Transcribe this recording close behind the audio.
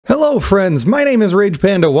Hello friends, my name is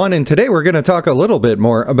RagePanda1 and today we're going to talk a little bit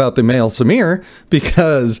more about the male Simir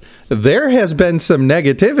because there has been some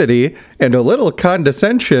negativity and a little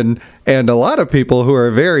condescension and a lot of people who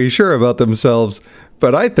are very sure about themselves,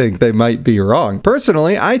 but I think they might be wrong.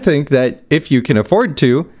 Personally, I think that if you can afford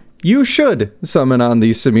to, you should summon on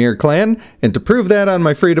the Simir clan, and to prove that on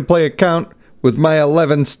my free-to-play account with my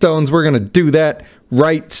 11 stones, we're going to do that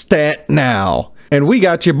right stat now. And we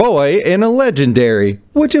got your boy in a legendary.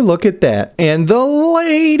 Would you look at that? And the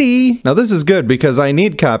lady. Now this is good because I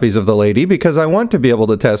need copies of the lady because I want to be able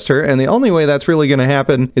to test her, and the only way that's really going to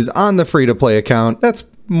happen is on the free-to-play account. That's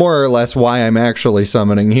more or less why I'm actually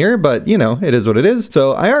summoning here, but you know, it is what it is.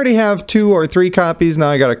 So I already have 2 or 3 copies, now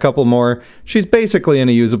I got a couple more. She's basically in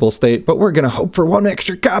a usable state, but we're gonna hope for 1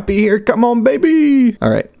 extra copy here. Come on, baby!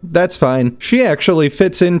 Alright, that's fine. She actually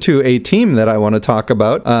fits into a team that I want to talk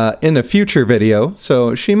about in a future video,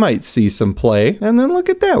 so she might see some play. And then look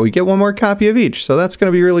at that, we get 1 more copy of each, so that's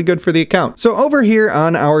gonna be really good for the account. So over here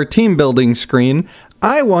on our team building screen,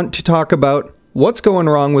 I want to talk about what's going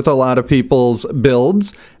wrong with a lot of people's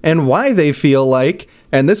builds and why they feel like,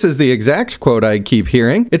 and this is the exact quote I keep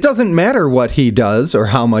hearing, it doesn't matter what he does or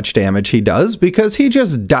how much damage he does because he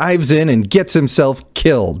just dives in and gets himself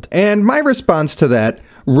killed. And my response to that,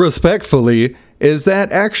 respectfully, is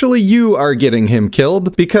that actually you are getting him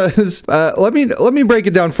killed because let me break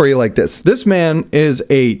it down for you like this. This man is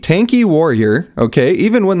a tanky warrior, okay?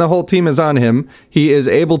 Even when the whole team is on him, he is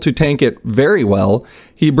able to tank it very well.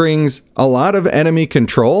 He brings a lot of enemy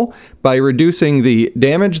control by reducing the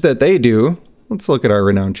damage that they do. Let's look at our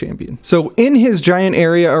renowned champion. So in his giant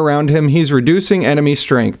area around him, he's reducing enemy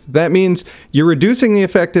strength. That means you're reducing the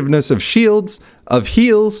effectiveness of shields, of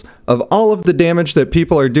heals, of all of the damage that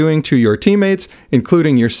people are doing to your teammates,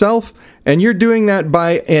 including yourself, and you're doing that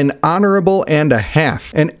by an honorable and a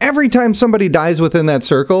half. And every time somebody dies within that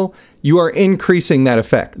circle, you are increasing that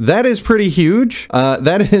effect. That is pretty huge.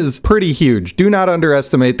 That is pretty huge. Do not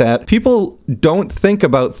underestimate that. People don't think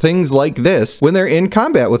about things like this when they're in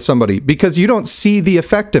combat with somebody because you don't see the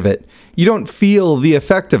effect of it. You don't feel the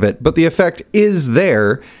effect of it, but the effect is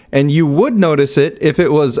there, and you would notice it if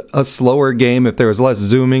it was a slower game, if there was less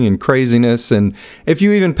zooming and craziness, and if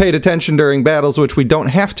you even paid attention during battles, which we don't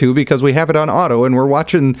have to because we have it on auto and we're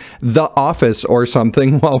watching The Office or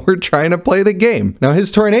something while we're trying to play the game. Now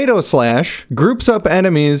his Tornado Slash groups up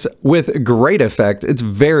enemies with great effect. It's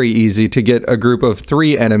very easy to get a group of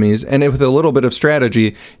 3 enemies, and with a little bit of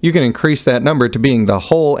strategy, you can increase that number to being the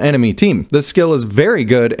whole enemy team. This skill is very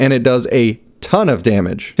good, and it does a ton of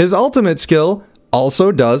damage. His ultimate skill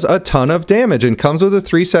also does a ton of damage and comes with a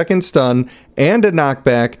 3-second stun and a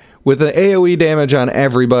knockback with an AoE damage on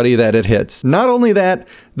everybody that it hits. Not only that,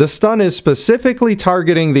 the stun is specifically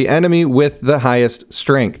targeting the enemy with the highest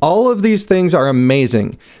strength. All of these things are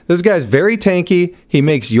amazing. This guy's very tanky, he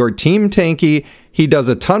makes your team tanky, he does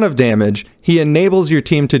a ton of damage, he enables your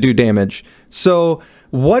team to do damage. So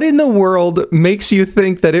what in the world makes you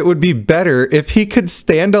think that it would be better if he could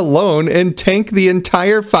stand alone and tank the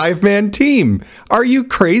entire 5-man team? Are you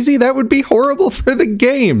crazy? That would be horrible for the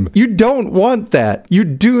game. You don't want that. You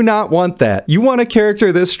do not want that. You want a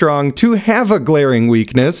character this strong to have a glaring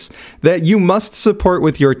weakness that you must support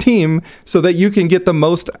with your team so that you can get the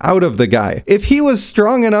most out of the guy. If he was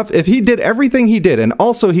strong enough, if he did everything he did, and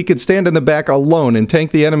also he could stand in the back alone and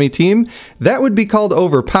tank the enemy team, that would be called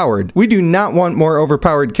overpowered. We do not want more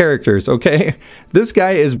overpowered characters, okay? This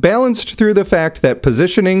guy is balanced through the fact that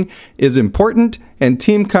positioning is important and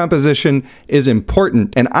team composition is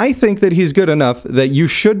important. And I think that he's good enough that you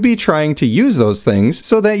should be trying to use those things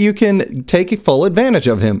so that you can take full advantage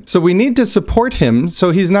of him. So we need to support him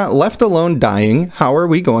so he's not left alone dying. How are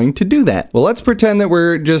we going to do that? Well, let's pretend that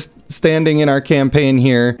we're just standing in our campaign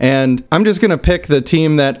here, and I'm just gonna pick the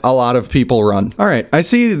team that a lot of people run. All right, I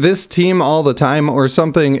see this team all the time or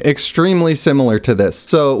something extremely similar to this.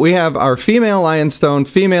 So we have our female Lionstone,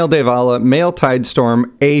 female Devala, male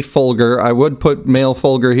Tidestorm, a Fulgur. I would put male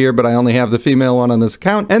Fulgur here, but I only have the female one on this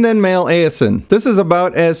account, and then male Aeson. This is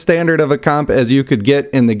about as standard of a comp as you could get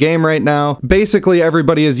in the game right now. Basically,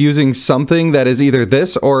 everybody is using something that is either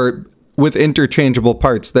this or with interchangeable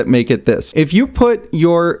parts that make it this. If you put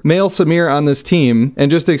your male Simir on this team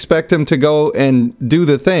and just expect him to go and do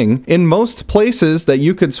the thing, in most places that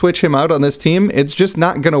you could switch him out on this team, it's just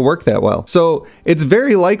not going to work that well. So it's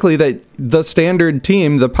very likely that the standard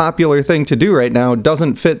team, the popular thing to do right now,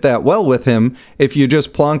 doesn't fit that well with him if you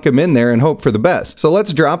just plonk him in there and hope for the best. So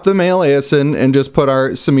let's drop the male Aeson and just put our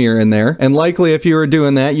Simir in there. And likely if you were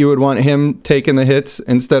doing that, you would want him taking the hits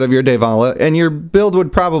instead of your Devala, and your build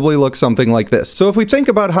would probably look something like this. So if we think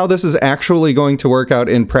about how this is actually going to work out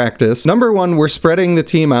in practice, number one, we're spreading the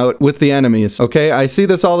team out with the enemies, okay? I see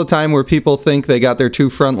this all the time where people think they got their 2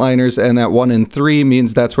 frontliners and that 1 in 3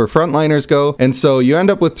 means that's where frontliners go. And so you end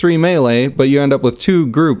up with 3 melee, but you end up with 2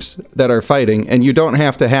 groups that are fighting, and you don't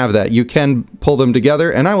have to have that. You can pull them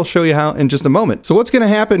together, and I will show you how in just a moment. So what's going to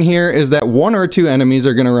happen here is that 1 or 2 enemies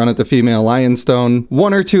are going to run at the female Lionstone.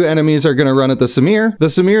 1 or 2 enemies are going to run at the Simir. The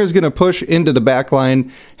Simir is going to push into the back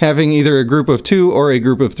line, having either a group of 2 or a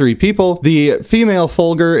group of 3 people. The female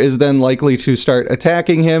Fulgur is then likely to start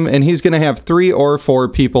attacking him, and he's going to have 3 or 4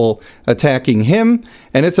 people attacking him,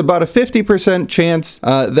 and it's about a 50% chance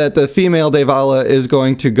that the female Devala is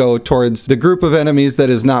going to go towards the group of enemies that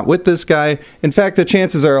is not with this guy. In fact, the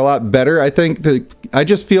chances are a lot better. I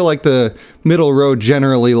just feel like the middle row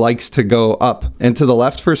generally likes to go up and to the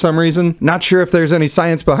left for some reason. Not sure if there's any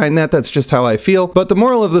science behind that, that's just how I feel. But the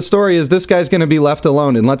moral of the story is this guy's going to be left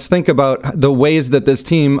alone, and let's think about the ways that this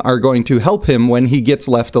team are going to help him when he gets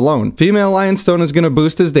left alone. Female Lionstone is going to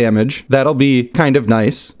boost his damage. That'll be kind of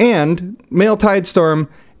nice. And male Tidestorm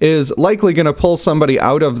is likely going to pull somebody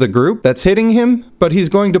out of the group that's hitting him, but he's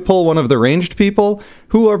going to pull one of the ranged people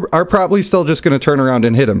who are probably still just going to turn around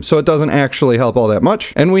and hit him, so it doesn't actually help all that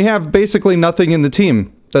much. And we have basically nothing in the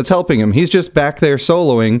team that's helping him. He's just back there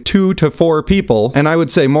soloing 2 to 4 people, and I would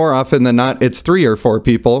say more often than not it's 3 or 4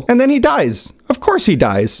 people, and then he dies. Of course he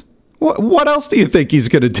dies. What else do you think he's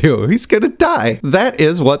going to do? He's going to die. That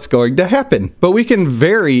is what's going to happen. But we can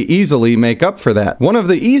very easily make up for that. One of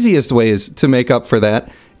the easiest ways to make up for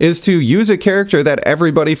that is to use a character that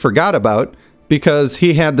everybody forgot about because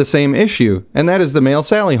he had the same issue, and that is the male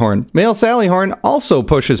Sallyhorn. Male Sallyhorn also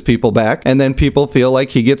pushes people back, and then people feel like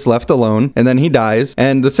he gets left alone, and then he dies.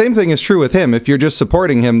 And the same thing is true with him. If you're just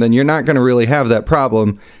supporting him, then you're not going to really have that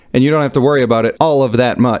problem, and you don't have to worry about it all of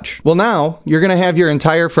that much. Well, now you're going to have your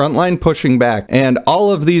entire front line pushing back, and all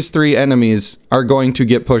of these 3 enemies are going to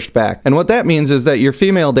get pushed back. And what that means is that your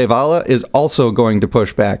female Devala is also going to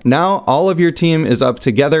push back. Now all of your team is up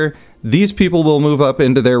together. These people will move up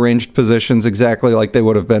into their ranged positions exactly like they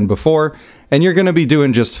would have been before, and you're going to be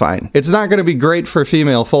doing just fine. It's not going to be great for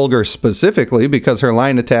female Fulgur specifically because her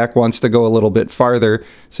line attack wants to go a little bit farther,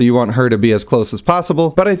 so you want her to be as close as possible,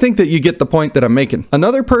 but I think that you get the point that I'm making.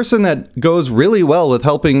 Another person that goes really well with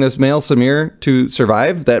helping this male Simir to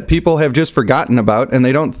survive that people have just forgotten about, and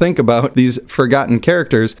they don't think about these forgotten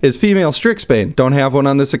characters, is female Strixbane. Don't have one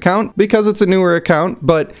on this account because it's a newer account,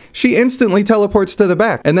 but she instantly teleports to the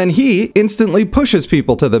back, and then he instantly pushes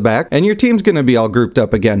people to the back, and your team's going to be all grouped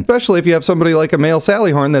up again, especially if you have somebody like a male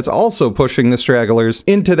Sallyhorn that's also pushing the stragglers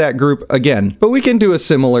into that group again. But we can do a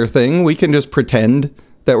similar thing. We can just pretend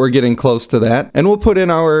that we're getting close to that, and we'll put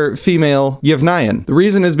in our female Yevnayan. The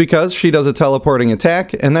reason is because she does a teleporting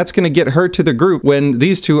attack, and that's going to get her to the group when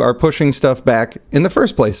these 2 are pushing stuff back in the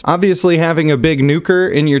first place. Obviously, having a big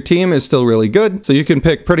nuker in your team is still really good, so you can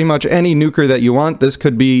pick pretty much any nuker that you want. This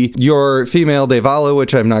could be your female Devala,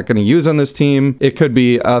 which I'm not going to use on this team. It could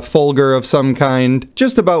be a Fulgur of some kind,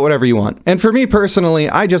 just about whatever you want. And for me personally,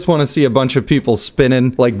 I just want to see a bunch of people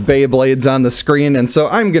spinning like Beyblades on the screen, and so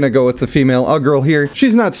I'm going to go with the female Ugrel here.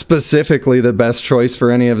 She's not specifically the best choice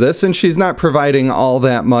for any of this, and she's not providing all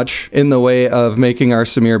that much in the way of making our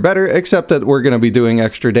Simir better, except that we're going to be doing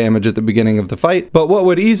extra damage at the beginning of the fight. But what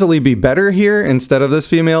would easily be better here instead of this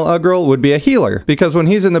female Ugrel would be a healer, because when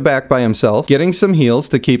he's in the back by himself, getting some heals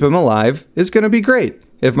to keep him alive is going to be great.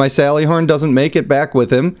 If my Sallyhorn doesn't make it back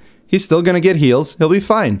with him, he's still going to get heals. He'll be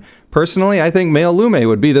fine. Personally, I think male Lume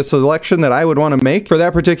would be the selection that I would want to make for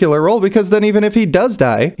that particular role, because then even if he does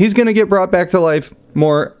die, he's going to get brought back to life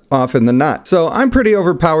more often than not. So I'm pretty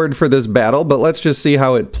overpowered for this battle, but let's just see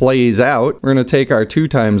how it plays out. We're going to take our 2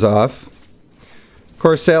 times off. Of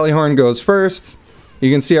course, Sallyhorn goes first. You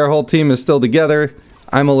can see our whole team is still together.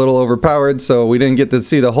 I'm a little overpowered, so we didn't get to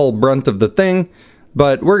see the whole brunt of the thing.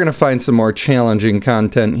 But we're going to find some more challenging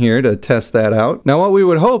content here to test that out. Now, what we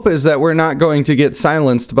would hope is that we're not going to get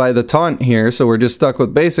silenced by the taunt here, so we're just stuck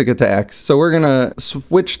with basic attacks. So we're going to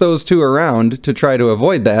switch those 2 around to try to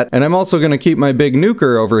avoid that. And I'm also going to keep my big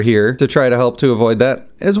nuker over here to try to help to avoid that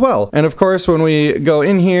as well. And of course, when we go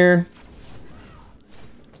in here,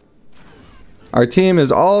 our team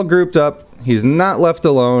is all grouped up. He's not left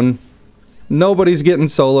alone. Nobody's getting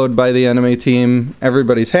soloed by the enemy team.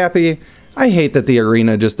 Everybody's happy. I hate that the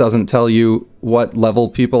arena just doesn't tell you what level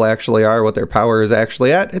people actually are, what their power is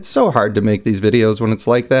actually at. It's so hard to make these videos when it's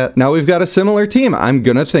like that. Now we've got a similar team. I'm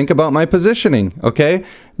gonna think about my positioning, okay?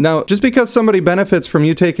 Now, just because somebody benefits from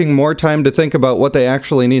you taking more time to think about what they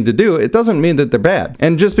actually need to do, it doesn't mean that they're bad.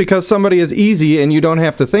 And just because somebody is easy and you don't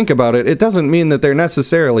have to think about it, it doesn't mean that they're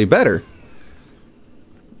necessarily better.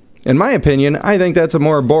 In my opinion, I think that's a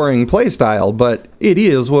more boring playstyle, but it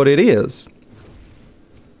is what it is.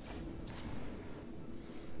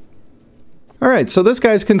 Alright, so this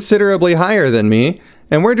guy's considerably higher than me,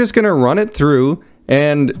 and we're just gonna run it through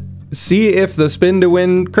and see if the spin to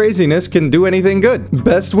win craziness can do anything good.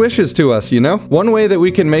 Best wishes to us, you know? One way that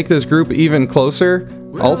we can make this group even closer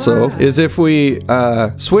also is if we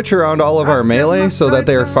switch around all of our melee so that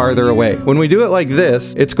they are farther away. When we do it like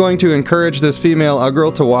this, it's going to encourage this female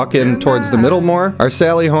Ugrel to walk in towards the middle more. Our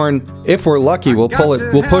Sally Horn, if we're lucky, we'll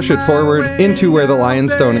push it forward into where the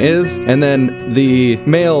Lionstone is, and then the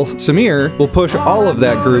male Simir will push all of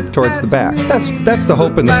that group towards the back. That's the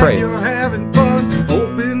hope and the pray.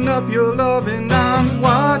 Open up your loving arms,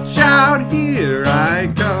 watch out, here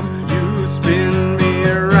I come. You spin me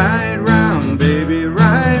right round, baby,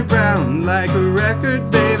 right round, like a record,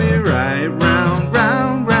 baby, right round,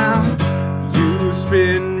 round, round. You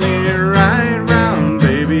spin me right round,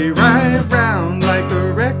 baby, right round, like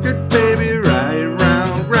a record, baby, right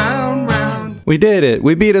round, round, round. We did it.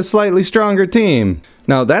 We beat a slightly stronger team.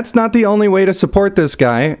 Now, that's not the only way to support this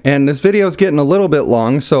guy, and this video is getting a little bit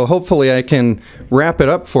long, so hopefully I can wrap it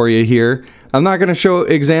up for you here. I'm not going to show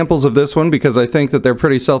examples of this one because I think that they're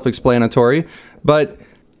pretty self-explanatory, but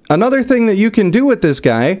another thing that you can do with this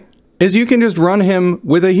guy is you can just run him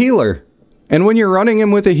with a healer. And when you're running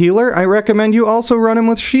him with a healer, I recommend you also run him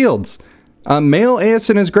with shields. Male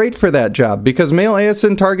Aeson is great for that job, because male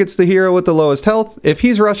Aeson targets the hero with the lowest health. If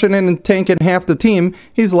he's rushing in and tanking half the team,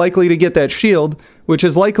 he's likely to get that shield, which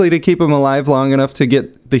is likely to keep him alive long enough to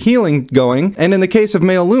get the healing going. And in the case of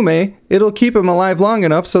male Lume, it'll keep him alive long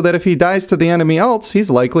enough so that if he dies to the enemy ults, he's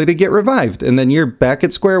likely to get revived, and then you're back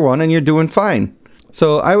at square one and you're doing fine.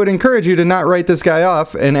 So I would encourage you to not write this guy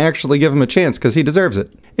off and actually give him a chance, because he deserves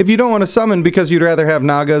it. If you don't want to summon because you'd rather have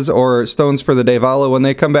Nagas or Stones for the Devala when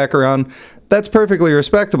they come back around, that's perfectly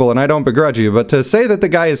respectable and I don't begrudge you. But to say that the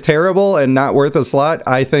guy is terrible and not worth a slot,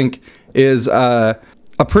 I think is a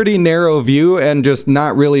pretty narrow view and just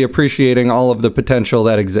not really appreciating all of the potential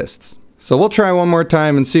that exists. So we'll try one more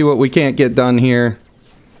time and see what we can't get done here.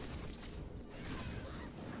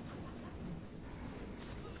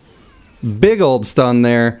 Big old stun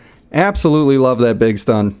there. Absolutely love that big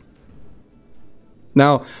stun.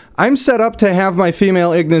 Now, I'm set up to have my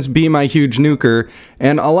female Ignis be my huge nuker,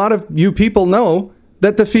 and a lot of you people know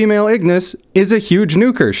that the female Ignis is a huge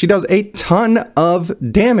nuker. She does a ton of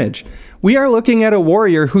damage. We are looking at a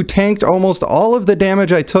warrior who tanked almost all of the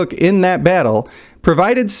damage I took in that battle,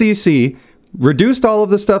 provided CC, reduced all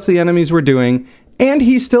of the stuff the enemies were doing, and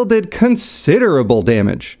he still did considerable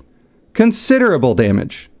damage. Considerable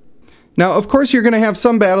damage. Now, of course, you're going to have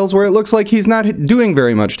some battles where it looks like he's not doing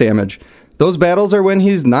very much damage. Those battles are when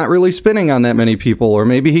he's not really spinning on that many people, or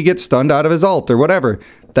maybe he gets stunned out of his ult, or whatever.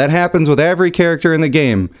 That happens with every character in the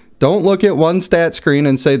game. Don't look at one stat screen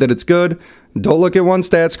and say that it's good. Don't look at one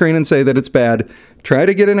stat screen and say that it's bad. Try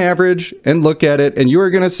to get an average and look at it, and you are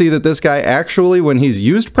going to see that this guy actually, when he's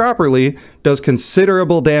used properly, does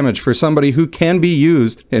considerable damage for somebody who can be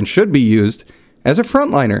used, and should be used, as a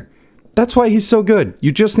frontliner. That's why he's so good.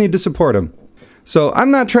 You just need to support him. So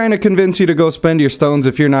I'm not trying to convince you to go spend your stones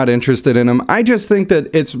if you're not interested in them. I just think that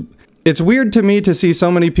it's weird to me to see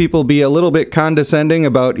so many people be a little bit condescending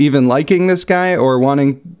about even liking this guy or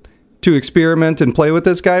wanting to experiment and play with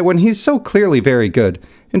this guy when he's so clearly very good.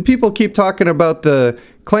 And people keep talking about the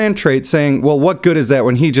clan trait, saying, well, what good is that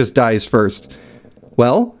when he just dies first?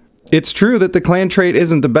 Well, it's true that the clan trait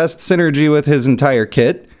isn't the best synergy with his entire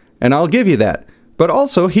kit, and I'll give you that. But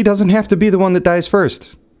also, he doesn't have to be the one that dies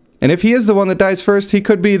first. And if he is the one that dies first, he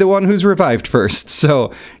could be the one who's revived first.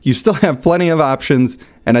 So you still have plenty of options,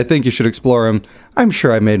 and I think you should explore them. I'm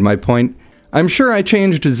sure I made my point. I'm sure I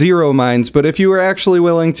changed 0 minds, but if you were actually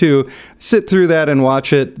willing to sit through that and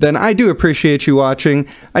watch it, then I do appreciate you watching.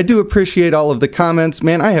 I do appreciate all of the comments.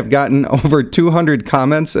 Man, I have gotten over 200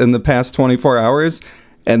 comments in the past 24 hours.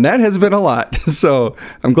 And that has been a lot, so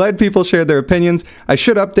I'm glad people shared their opinions. I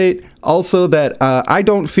should update also that I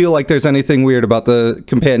don't feel like there's anything weird about the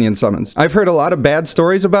companion summons. I've heard a lot of bad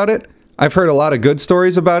stories about it. I've heard a lot of good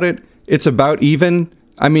stories about it. It's about even.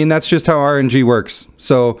 I mean, that's just how RNG works.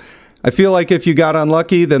 So I feel like if you got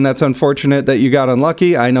unlucky, then that's unfortunate that you got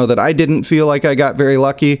unlucky. I know that I didn't feel like I got very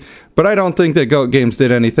lucky, but I don't think that Goat Games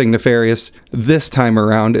did anything nefarious this time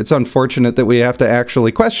around. It's unfortunate that we have to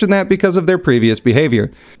actually question that because of their previous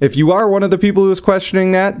behavior. If you are one of the people who is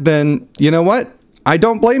questioning that, then you know what? I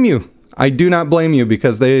don't blame you. I do not blame you,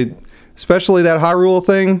 because especially that Hyrule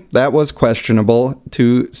thing, that was questionable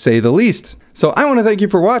to say the least. So I want to thank you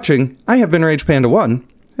for watching. I have been RagePanda1,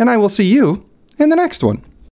 and I will see you in the next one.